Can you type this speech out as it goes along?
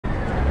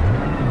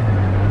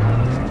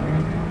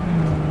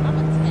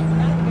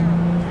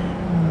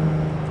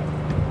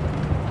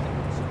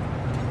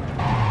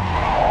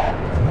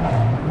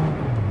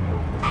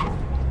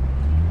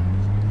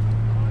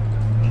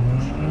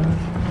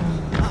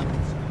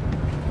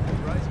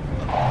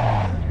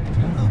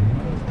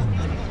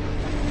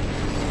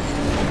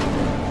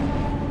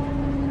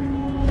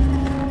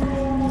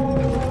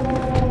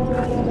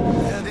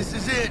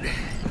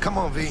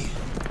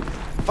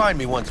find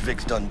me once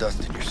Vic's done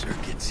dusting your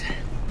circuits.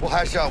 We'll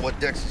hash out what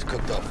Dex has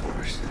cooked up for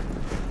us.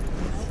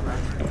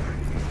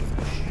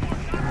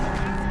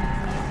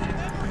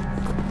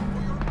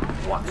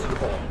 Watch the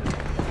Ball.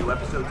 New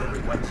episodes every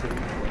Wednesday.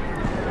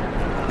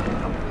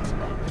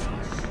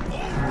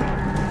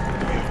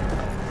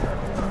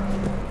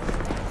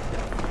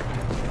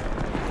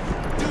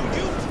 Do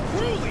you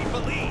truly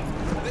believe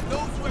that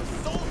those who have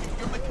sold you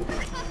your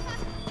material...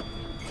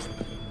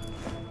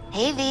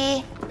 Hey,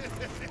 V.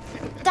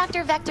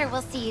 Dr. Vector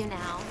will see you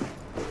now.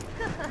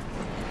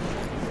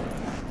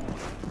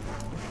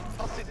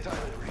 I'll sit tight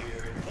over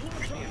here.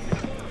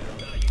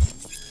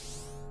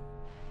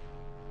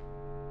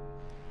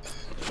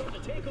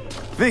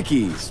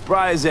 Vicky,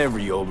 spry as ever,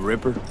 you old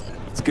ripper.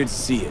 It's good to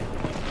see you.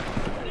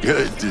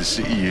 Good to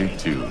see you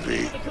too,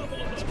 V.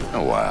 It's been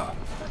a while.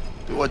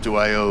 To what do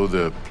I owe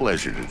the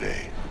pleasure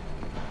today?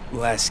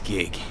 Last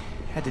gig.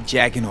 Had to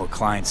jack into a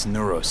client's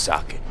neuro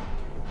socket.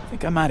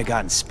 Think I might have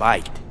gotten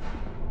spiked.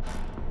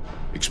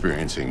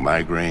 Experiencing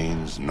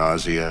migraines,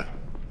 nausea,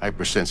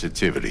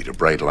 hypersensitivity to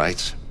bright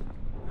lights?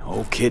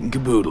 Whole kit and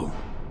caboodle.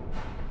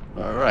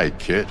 All right,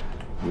 kid.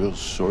 We'll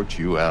sort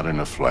you out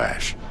in a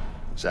flash.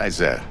 Besides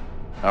that,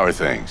 how are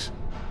things?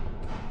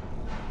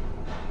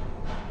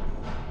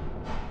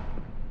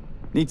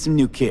 Need some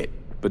new kit,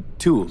 but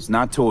tools,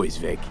 not toys,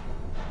 Vic.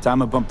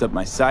 Time I bumped up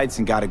my sights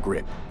and got a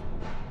grip.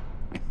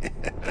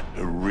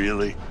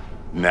 Really?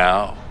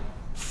 Now?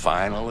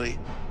 Finally?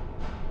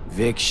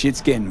 Vic,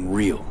 shit's getting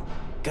real.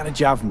 Got a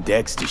job from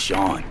Dex to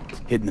Sean,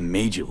 hitting the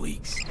major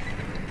leagues.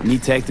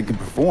 Need tech that can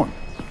perform.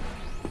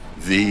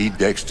 The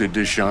Dexter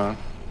Deshawn?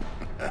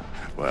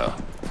 Well,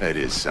 that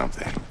is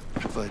something.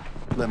 But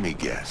let me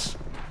guess.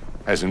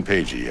 Hasn't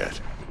paid you yet.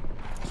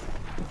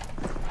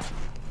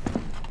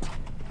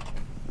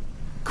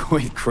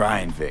 Quit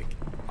crying, Vic.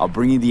 I'll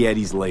bring you the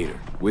eddies later,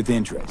 with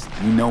interest.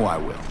 You know I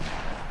will.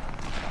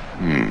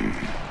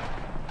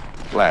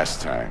 Last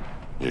time.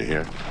 You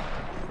hear?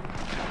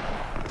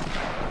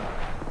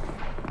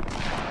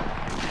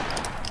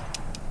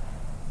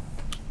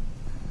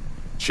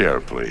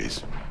 Chair,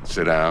 please.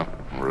 Sit down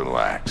and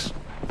relax.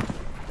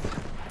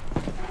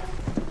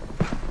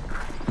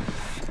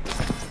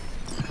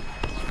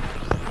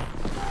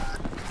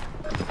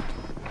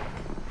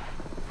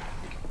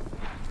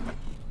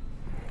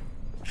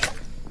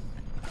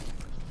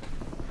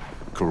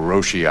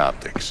 Kuroshi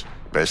Optics.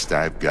 Best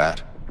I've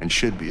got, and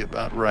should be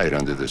about right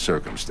under the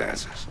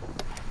circumstances.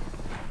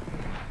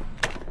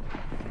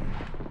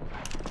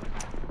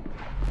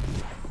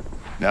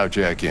 Now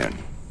jack in.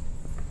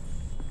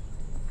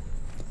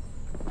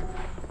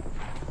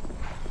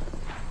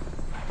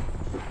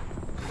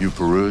 You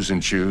peruse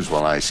and choose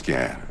while I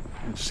scan.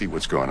 See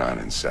what's going on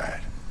inside.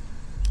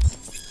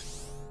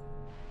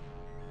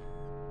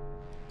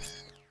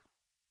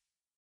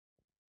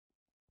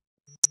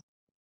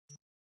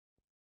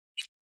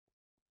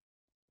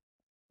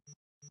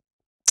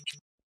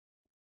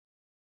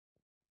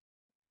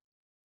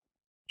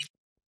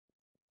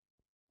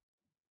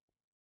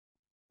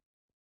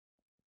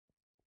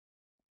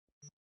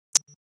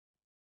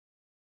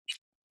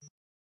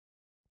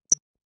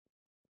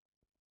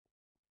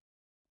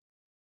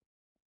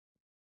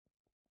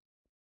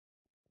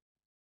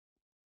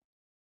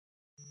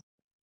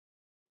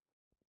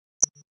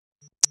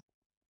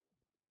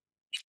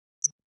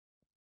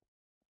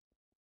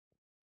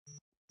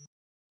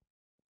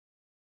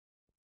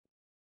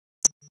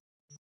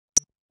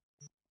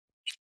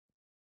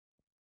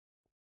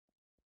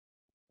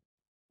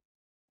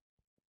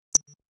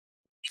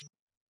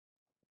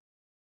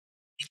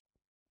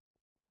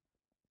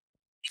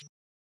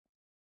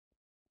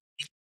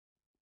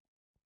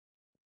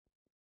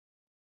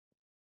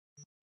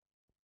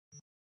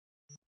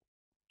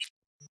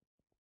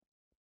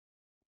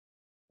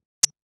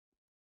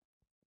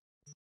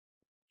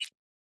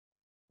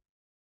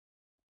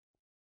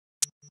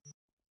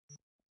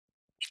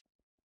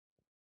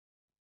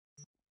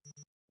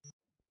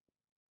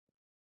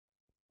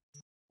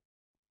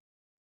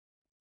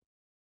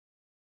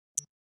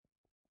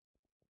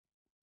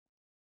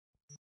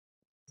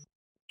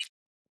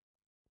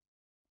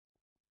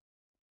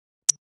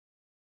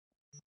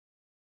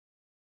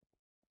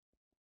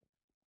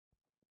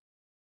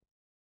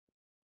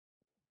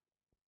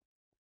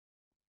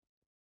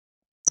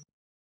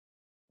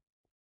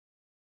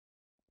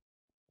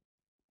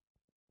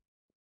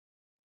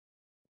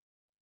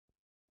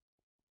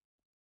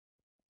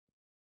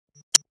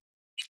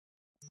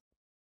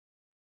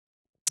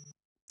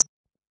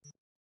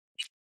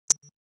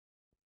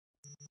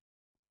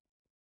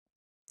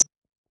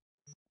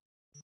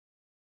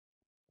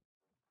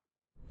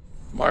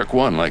 Mark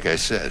 1, like I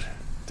said.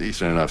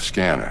 Decent enough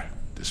scanner.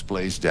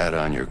 Displays data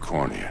on your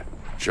cornea.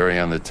 Cherry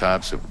on the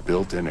top's a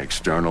built-in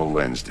external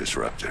lens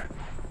disruptor.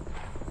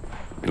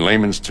 In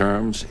layman's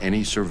terms,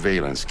 any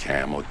surveillance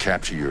cam will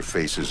capture your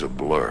face as a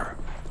blur.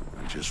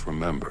 And just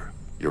remember,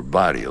 your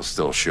body will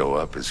still show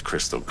up as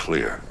crystal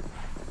clear.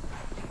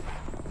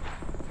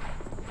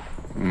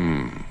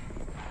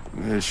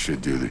 This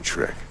should do the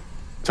trick.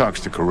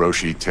 Talks to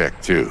Kuroshi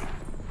Tech, too.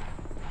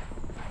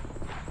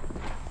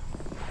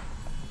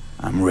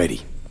 I'm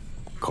ready.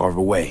 Carve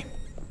away.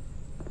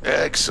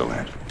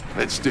 Excellent.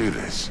 Let's do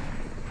this.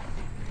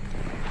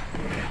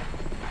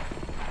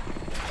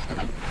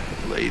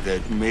 Lay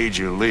that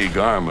major league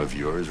arm of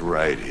yours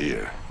right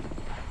here.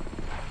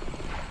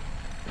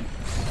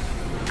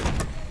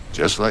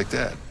 Just like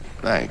that.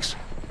 Thanks.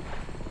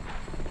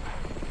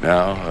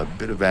 Now, a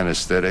bit of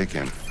anesthetic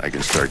and I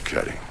can start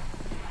cutting.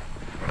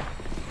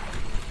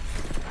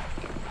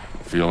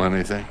 Feel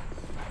anything?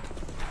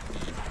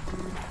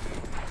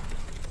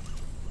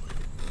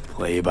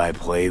 Play by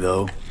play,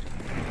 though?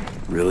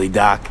 Really,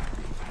 Doc?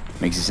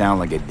 Makes you sound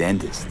like a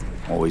dentist.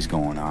 Always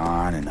going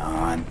on and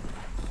on.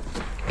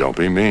 Don't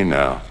be mean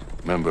now.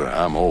 Remember,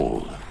 I'm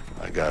old.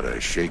 I got a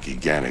shaky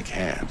Gannic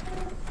hand.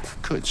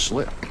 Could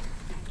slip.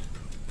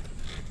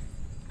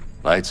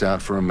 Lights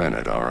out for a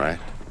minute, all right?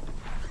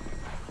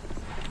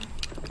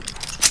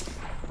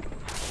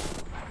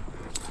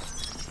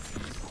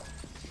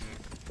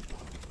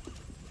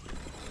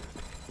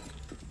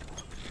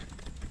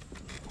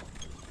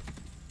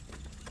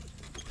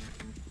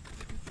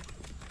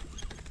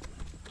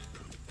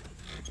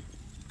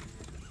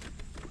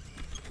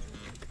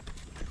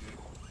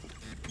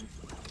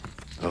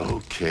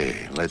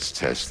 Okay, let's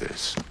test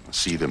this.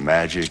 See the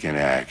magic in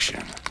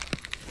action.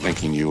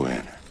 Linking you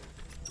in.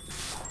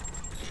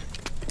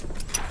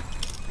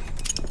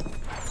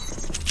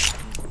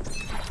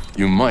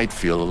 You might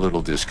feel a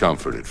little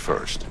discomfort at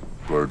first.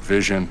 Blurred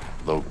vision,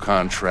 low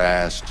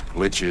contrast,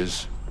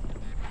 glitches.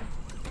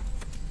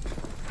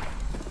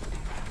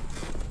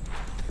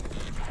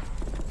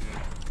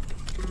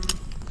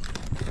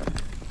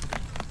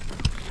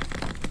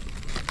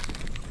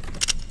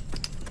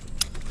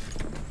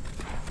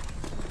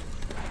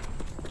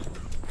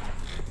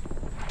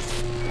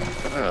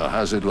 Well,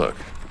 how's it look?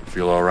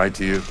 Feel all right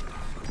to you?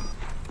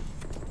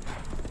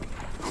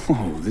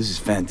 Oh, this is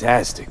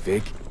fantastic,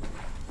 Vic.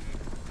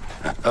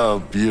 Oh,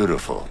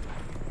 beautiful.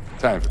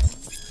 Time for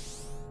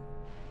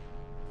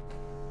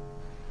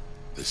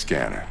the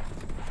scanner.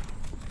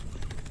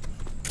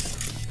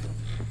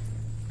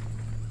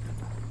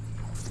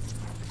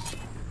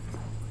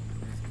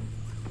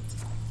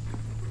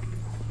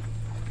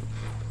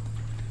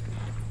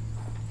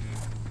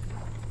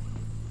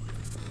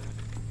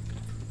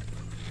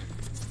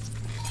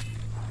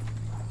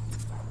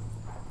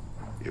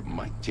 It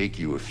might take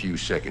you a few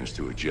seconds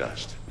to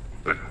adjust.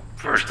 But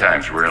first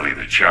time's rarely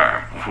the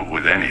charm,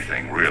 with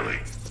anything, really.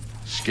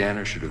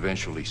 Scanner should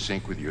eventually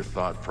sync with your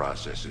thought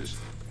processes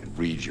and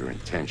read your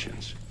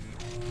intentions.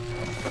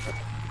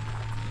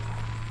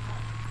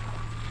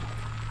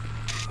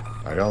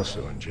 I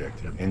also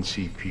injected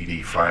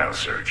NCPD file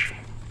search.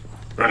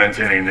 Run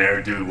into any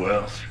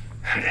ne'er-do-wells?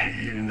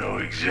 You know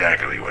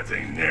exactly what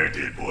they ne'er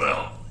did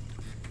well.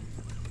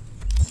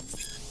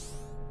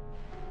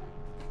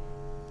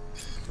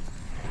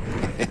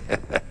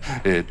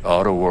 It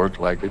ought to work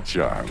like a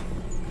charm.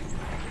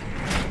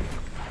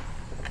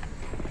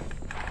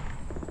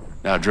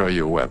 Now draw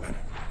your weapon.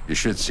 You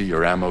should see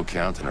your ammo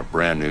count in a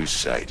brand new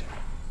sight.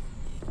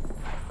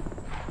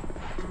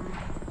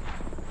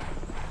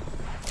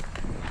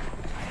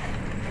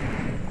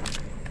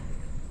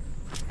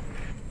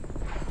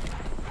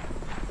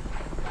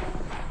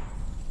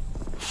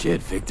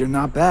 Shit, Victor,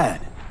 not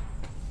bad.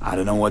 I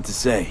don't know what to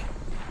say.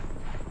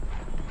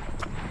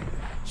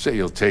 Say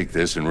you'll take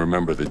this and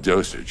remember the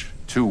dosage.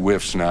 2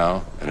 whiffs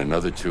now, and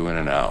another 2 in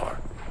an hour.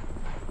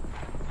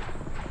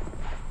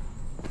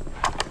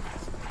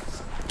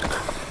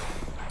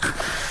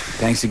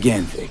 Thanks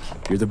again, Vic.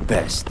 You're the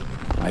best.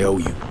 I owe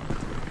you.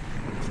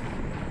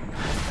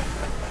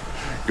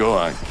 Go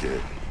on,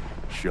 kid.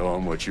 Show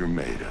them what you're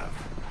made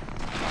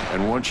of.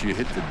 And once you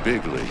hit the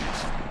big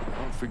leagues,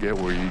 don't forget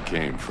where you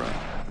came from.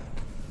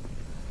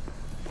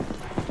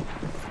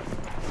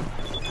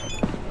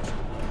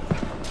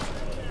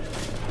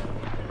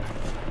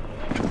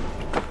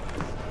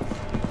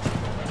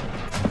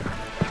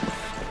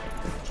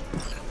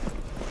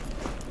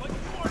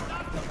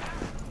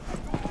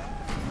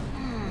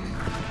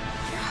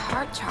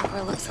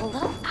 Chakra looks a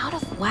little out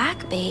of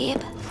whack,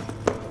 babe.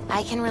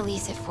 I can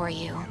release it for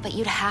you, but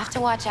you'd have to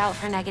watch out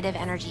for negative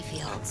energy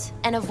fields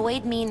and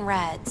avoid mean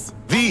reds.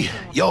 V,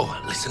 yo,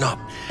 listen up.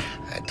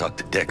 I talked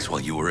to Dex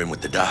while you were in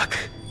with the doc.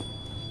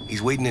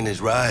 He's waiting in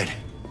his ride.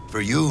 For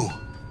you.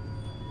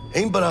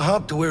 Ain't but a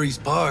hop to where he's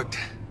parked.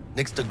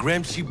 Next to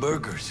Gramsci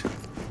Burgers.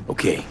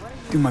 Okay,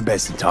 do my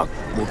best to talk.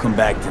 We'll come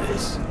back to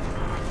this.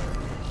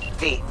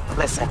 V,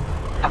 listen.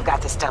 I've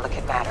got this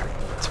delicate matter.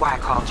 That's why I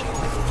called you.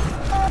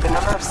 The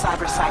number of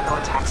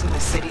cyber-psycho attacks in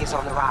this city is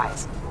on the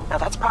rise. Now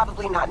that's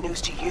probably not news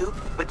to you,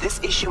 but this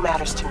issue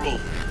matters to me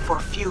for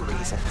a few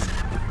reasons.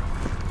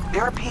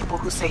 There are people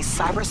who say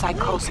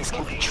cyberpsychosis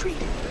can be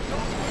treated.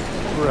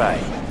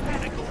 Right.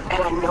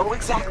 And I know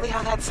exactly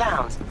how that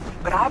sounds,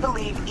 but I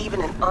believe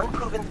even an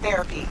unproven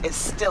therapy is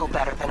still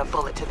better than a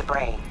bullet to the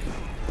brain.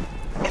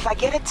 If I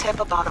get a tip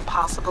about a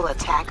possible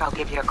attack, I'll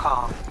give you a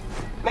call.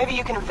 Maybe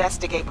you can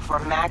investigate before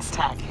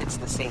MaxTac hits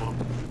the scene.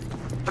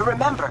 But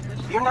remember,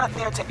 you're not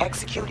there to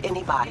execute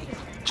anybody.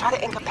 Try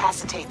to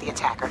incapacitate the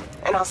attacker,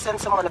 and I'll send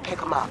someone to pick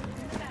him up.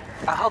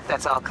 I hope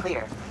that's all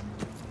clear.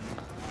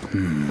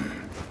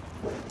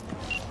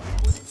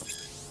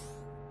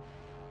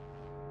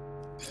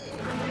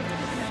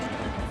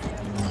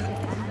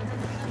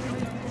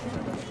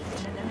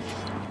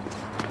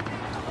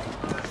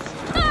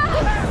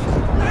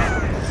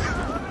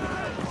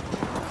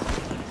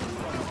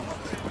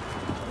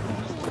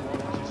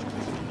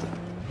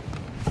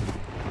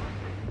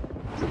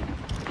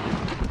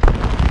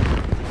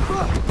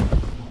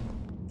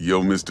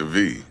 Yo, Mr.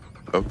 V,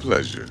 a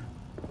pleasure.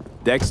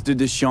 Dexter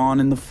Deshawn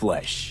in the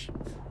flesh.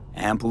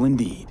 Ample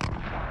indeed.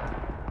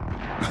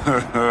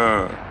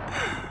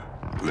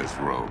 Let's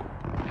roll.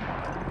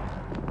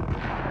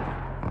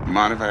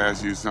 Mind if I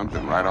ask you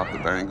something right off the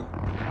bangle?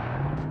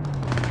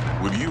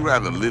 Would you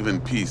rather live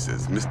in peace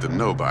as Mr.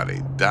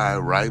 Nobody, die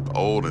ripe,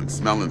 old, and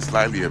smelling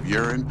slightly of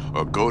urine,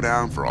 or go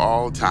down for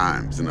all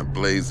times in a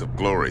blaze of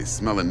glory,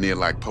 smelling near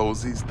like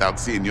posies, without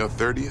seeing your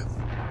 30th?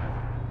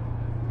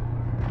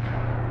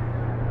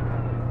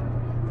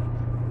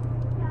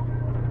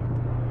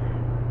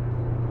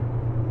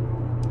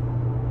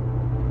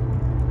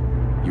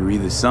 You're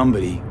either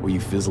somebody, or you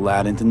fizzle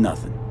out into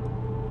nothing.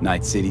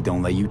 Night City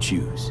don't let you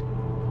choose.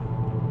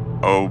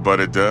 Oh, but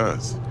it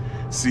does.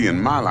 See,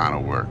 in my line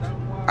of work,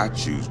 I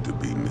choose to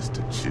be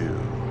Mr. Chill.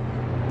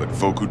 But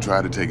folk who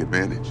try to take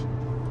advantage,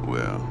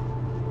 well,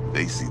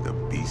 they see the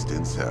beast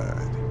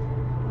inside.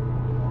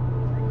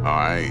 All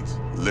right,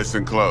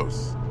 listen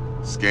close.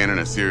 Scanning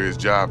a serious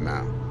job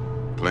now.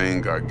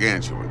 Playing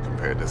gargantuan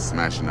compared to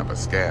smashing up a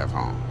scav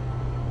home.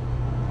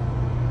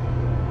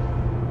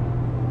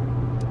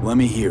 Let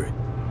me hear it.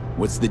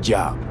 What's the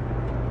job?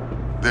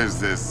 There's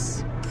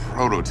this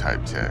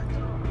prototype tech.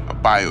 A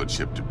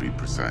biochip to be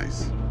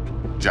precise.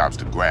 Job's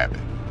to grab it.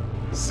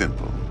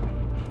 Simple.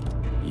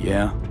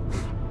 Yeah?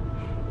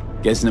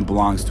 Guessing it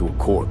belongs to a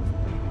corp.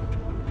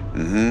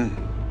 Mm-hmm.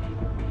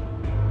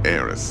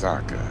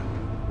 Arasaka.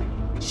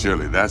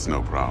 Surely that's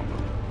no problem.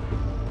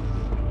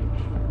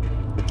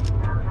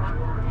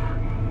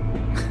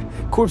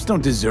 Corps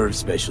don't deserve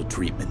special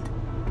treatment.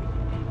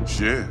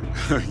 Shit,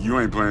 you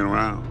ain't playing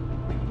around.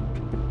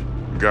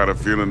 Got a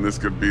feeling this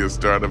could be a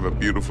start of a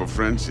beautiful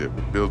friendship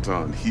built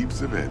on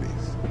heaps of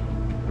eddies.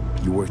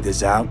 You work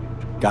this out?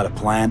 Got a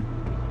plan?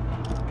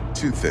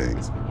 Two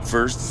things.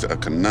 First, a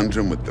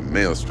conundrum with the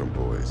Maelstrom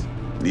boys.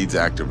 Needs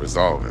active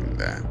resolving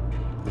that.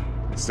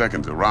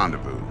 Second, a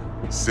rendezvous.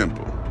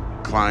 Simple.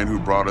 Client who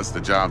brought us the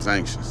job's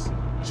anxious.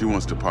 She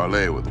wants to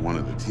parlay with one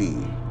of the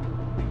team.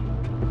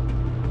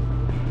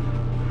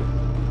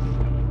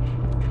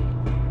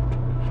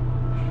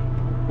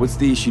 What's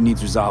the issue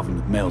needs resolving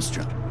with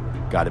Maelstrom?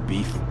 Got a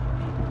beef?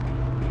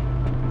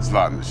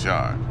 Slot in the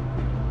shard.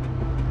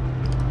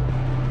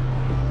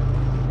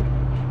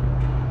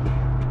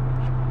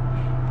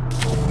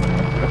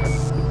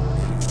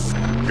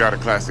 Got a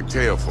classic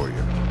tale for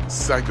you.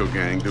 Psycho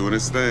gang doing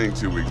his thing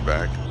 2 weeks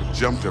back.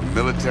 Jumped a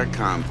Militech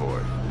convoy.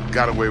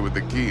 Got away with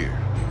the gear.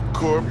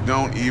 Corp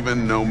don't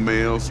even know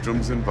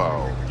Maelstrom's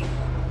involved.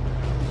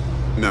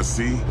 Now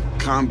see,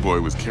 convoy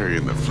was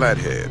carrying the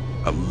Flathead,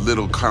 a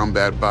little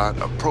combat bot,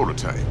 a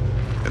prototype.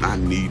 And I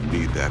need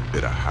that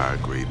bit of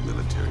high-grade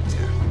military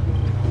tech.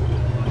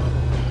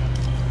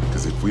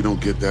 Because if we don't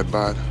get that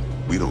bot,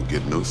 we don't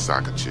get no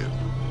soccer chip.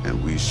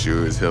 And we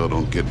sure as hell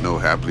don't get no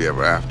happily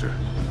ever after.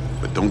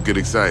 But don't get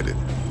excited.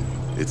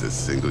 It's a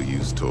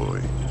single-use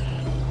toy.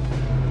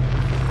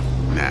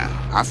 Now,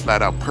 I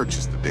flat out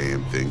purchased the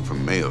damn thing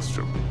from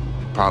Maelstrom.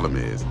 Problem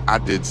is, I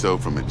did so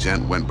from a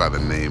gent went by the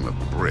name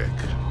of Brick.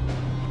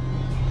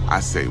 I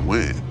say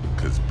when,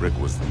 because Brick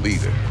was the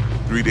leader.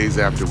 3 days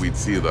after we'd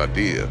sealed our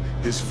deal,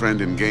 his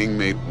friend and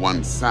gangmate,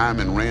 one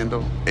Simon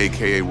Randall,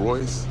 a.k.a.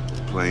 Royce,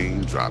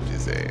 plain dropped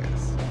his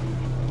ass.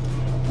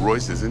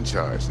 Royce is in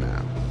charge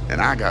now,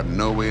 and I got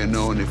no way of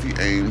knowing if he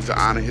aims to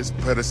honor his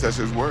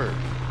predecessor's word.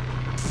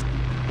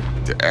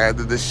 To add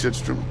to this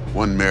shitstorm,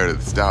 one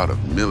Meredith Stout of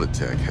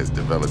Militech has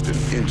developed an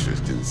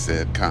interest in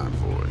said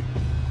convoy.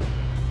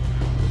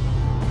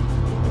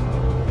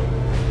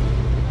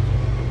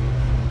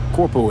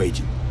 Corpo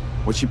agent,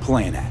 what's you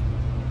playing at?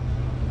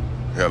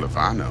 Hell if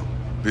I know.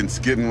 Been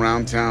skidding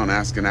around town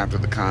asking after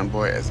the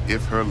convoy as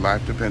if her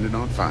life depended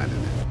on finding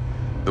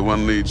it. The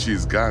one lead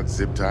she's got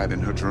zip-tied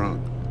in her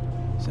trunk.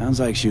 Sounds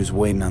like she was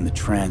waiting on the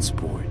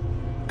transport.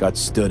 Got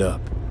stood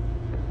up.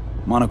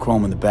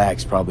 Monochrome in the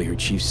back's probably her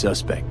chief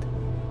suspect.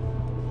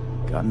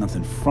 Got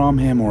nothing from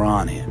him or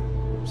on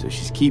him, so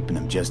she's keeping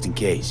him just in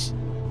case.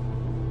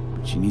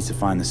 But she needs to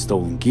find the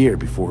stolen gear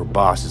before her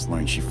bosses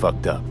learn she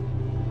fucked up.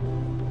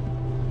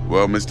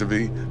 Well, Mr.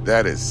 V,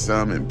 that is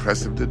some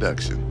impressive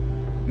deduction.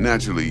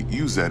 Naturally,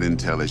 use that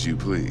intel as you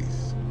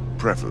please.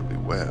 Preferably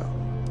well.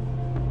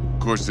 Of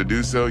course, to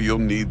do so, you'll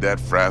need that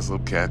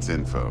frazzled cat's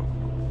info.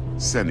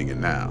 Sending it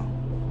now.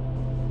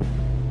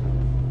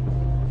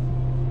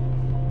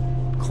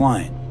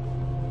 Client,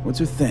 what's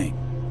her thing?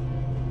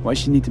 Why's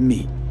she need to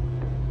meet?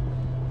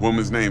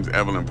 Woman's name's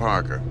Evelyn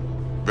Parker.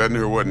 Vetting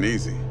her wasn't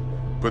easy.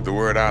 Put the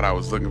word out I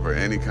was looking for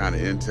any kind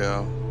of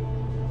intel.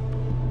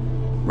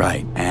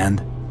 Right, and?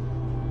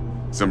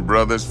 Some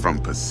brothers from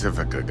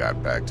Pacifica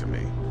got back to me.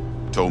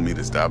 Told me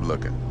to stop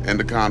looking. End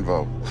the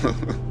convo.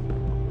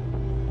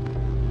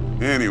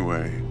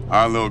 Anyway,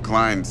 our little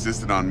client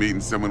insisted on meeting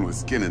someone with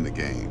skin in the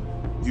game.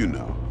 You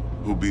know,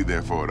 who'll be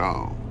there for it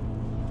all.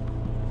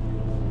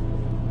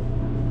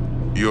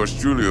 Yours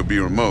truly will be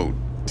remote.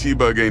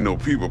 T-Bug ain't no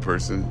people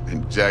person,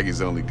 and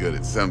Jaggy's only good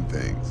at some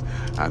things.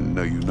 I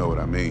know you know what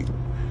I mean.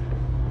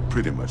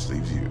 Pretty much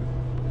leaves you.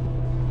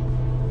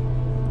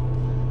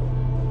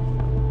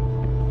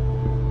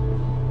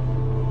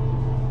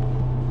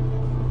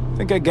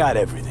 Think I got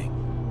everything.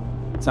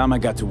 Time I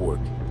got to work.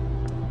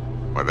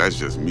 Well, that's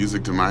just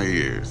music to my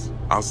ears.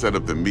 I'll set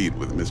up the meet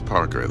with Miss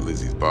Parker at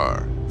Lizzie's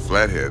bar.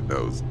 Flathead,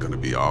 though's gonna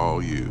be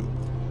all you.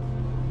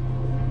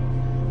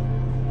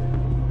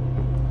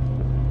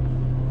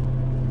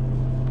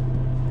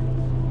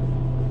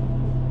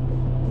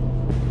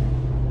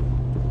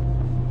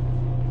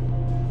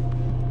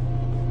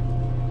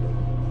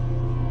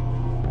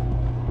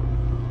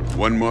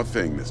 One more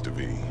thing, Mr.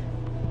 V.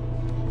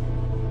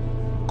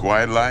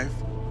 Quiet life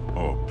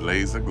or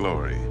blaze of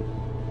glory?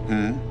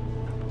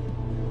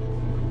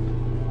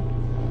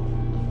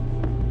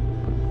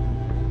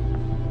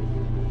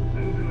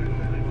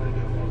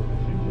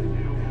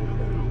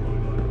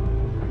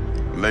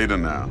 Later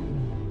now.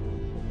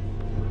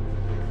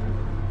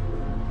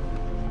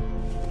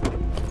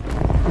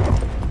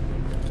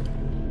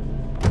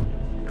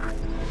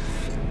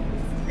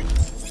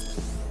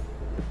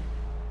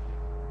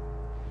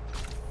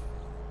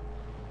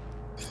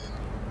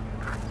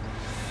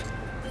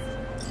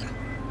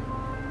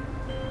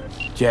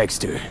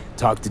 Jackster,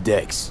 talk to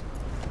Dex.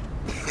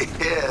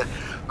 Yeah,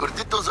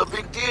 Gordito's a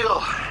big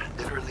deal.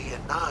 Literally a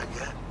nod,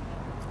 yeah?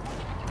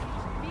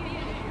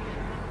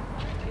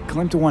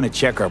 Claimed to want to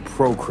check our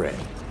pro cred,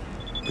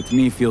 but to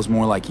me it feels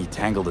more like he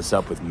tangled us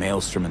up with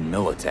Maelstrom and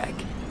Militech.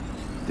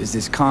 There's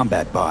this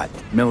combat bot,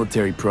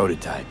 military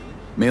prototype.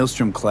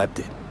 Maelstrom clept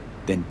it.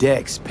 Then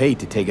Dex paid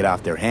to take it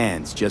off their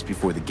hands just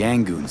before the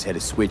Gangoons had a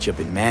switch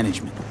up in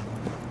management.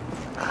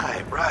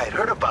 Right,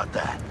 heard about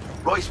that.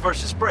 Royce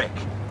versus Brick.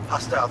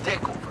 Hostile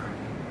takeover.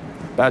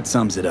 About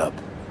sums it up.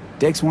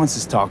 Dex wants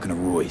us talking to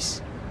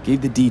Royce.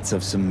 Gave the deets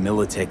of some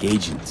Militech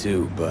agent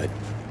too, but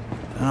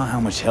I don't know how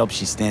much help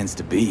she stands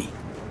to be.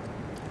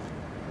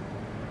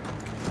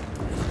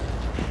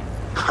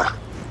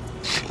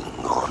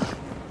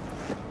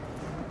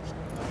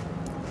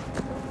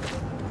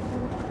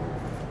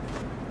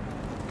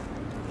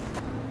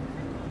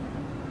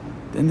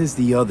 Then there's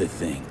the other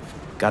thing.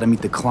 Gotta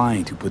meet the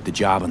client who put the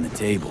job on the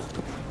table.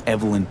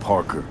 Evelyn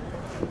Parker.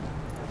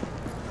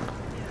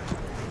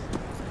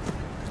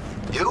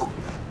 You?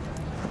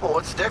 Well,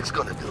 what's Dex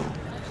gonna do?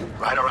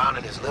 Ride around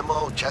in his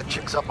limo, chat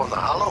chicks up on the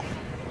hollow?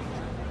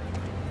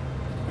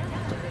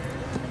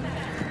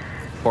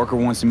 Parker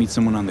wants to meet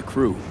someone on the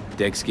crew.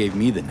 Dex gave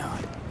me the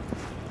nod.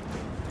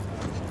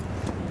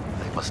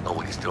 They must know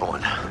what he's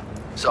doing.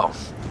 So,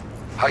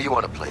 how you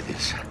want to play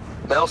this?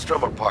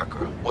 Maelstrom or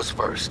Parker? What's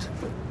first?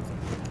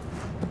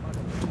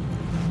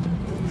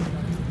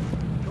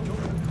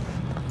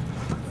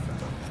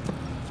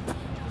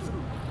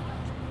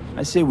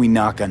 I say we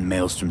knock on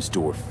Maelstrom's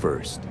door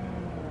first.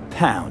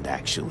 Pound,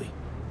 actually.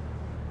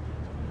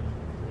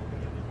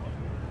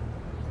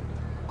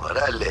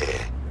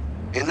 Orale.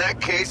 In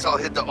that case, I'll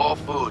hit the all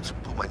foods,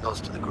 put my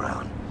nose to the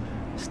ground.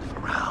 Sniff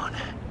around.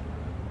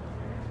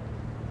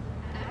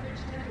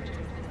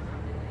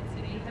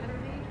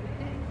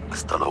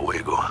 Hasta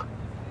luego.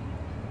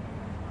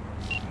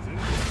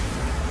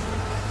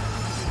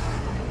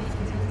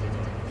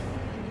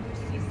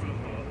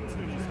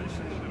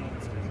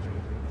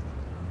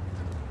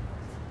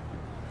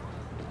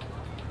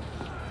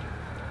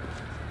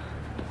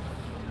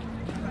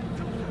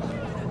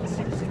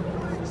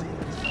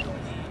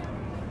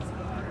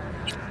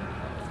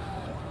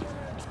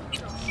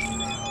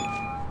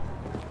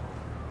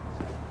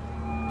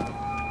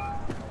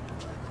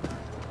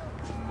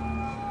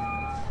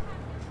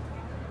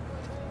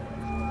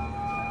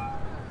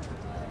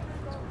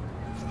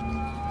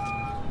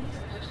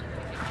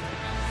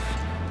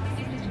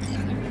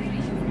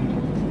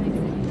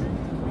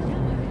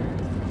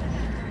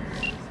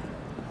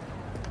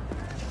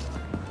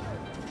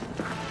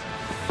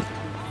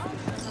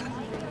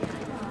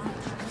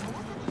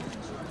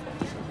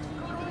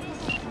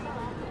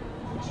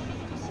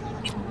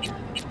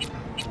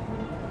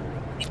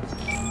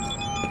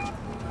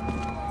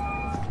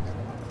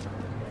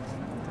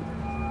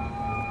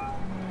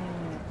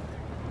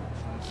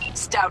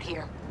 Stout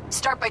here.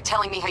 Start by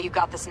telling me how you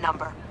got this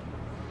number.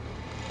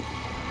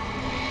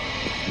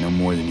 No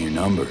more than your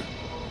number.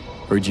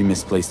 Heard you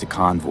misplaced a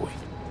convoy.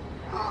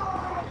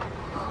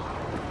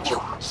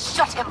 You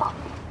shut him up!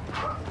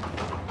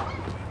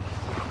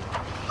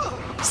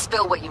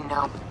 Spill what you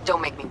know.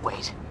 Don't make me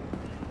wait.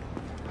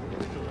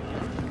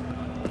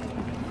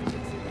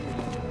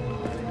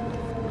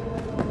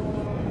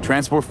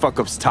 Transport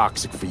fuck-up's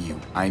toxic for you,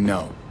 I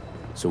know.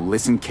 So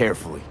listen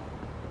carefully.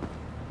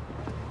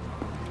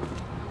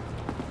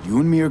 You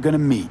and me are gonna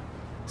meet.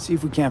 See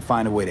if we can't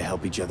find a way to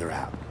help each other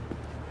out.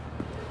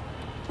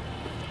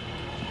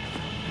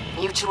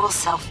 Mutual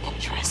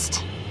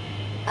self-interest.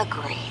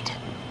 Agreed.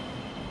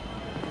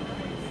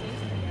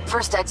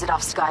 First exit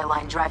off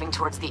Skyline, driving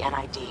towards the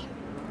NID.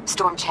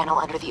 Storm channel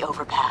under the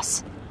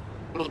overpass.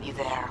 Meet you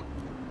there.